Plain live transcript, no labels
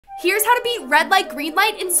Here's how to beat red light, green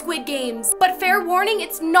light in Squid Games. But fair warning,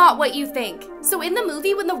 it's not what you think. So in the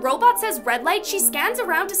movie, when the robot says red light, she scans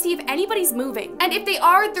around to see if anybody's moving. And if they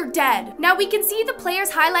are, they're dead. Now we can see the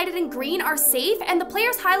players highlighted in green are safe and the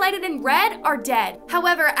players highlighted in red are dead.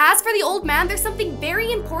 However, as for the old man, there's something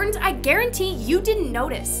very important I guarantee you didn't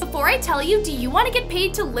notice. Before I tell you, do you want to get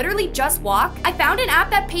paid to literally just walk? I found an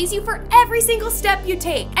app that pays you for every single step you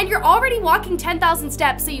take. And you're already walking 10,000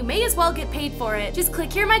 steps, so you may as well get paid for it. Just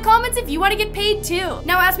click here in my comments if you want to get paid too.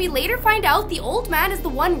 Now, as we later find out, the old man is the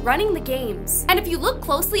one running the games. And if you look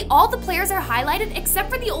closely, all the players are highlighted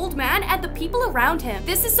except for the old man and the people around him.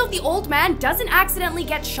 This is so the old man doesn't accidentally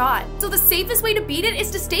get shot. So the safest way to beat it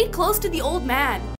is to stay close to the old man.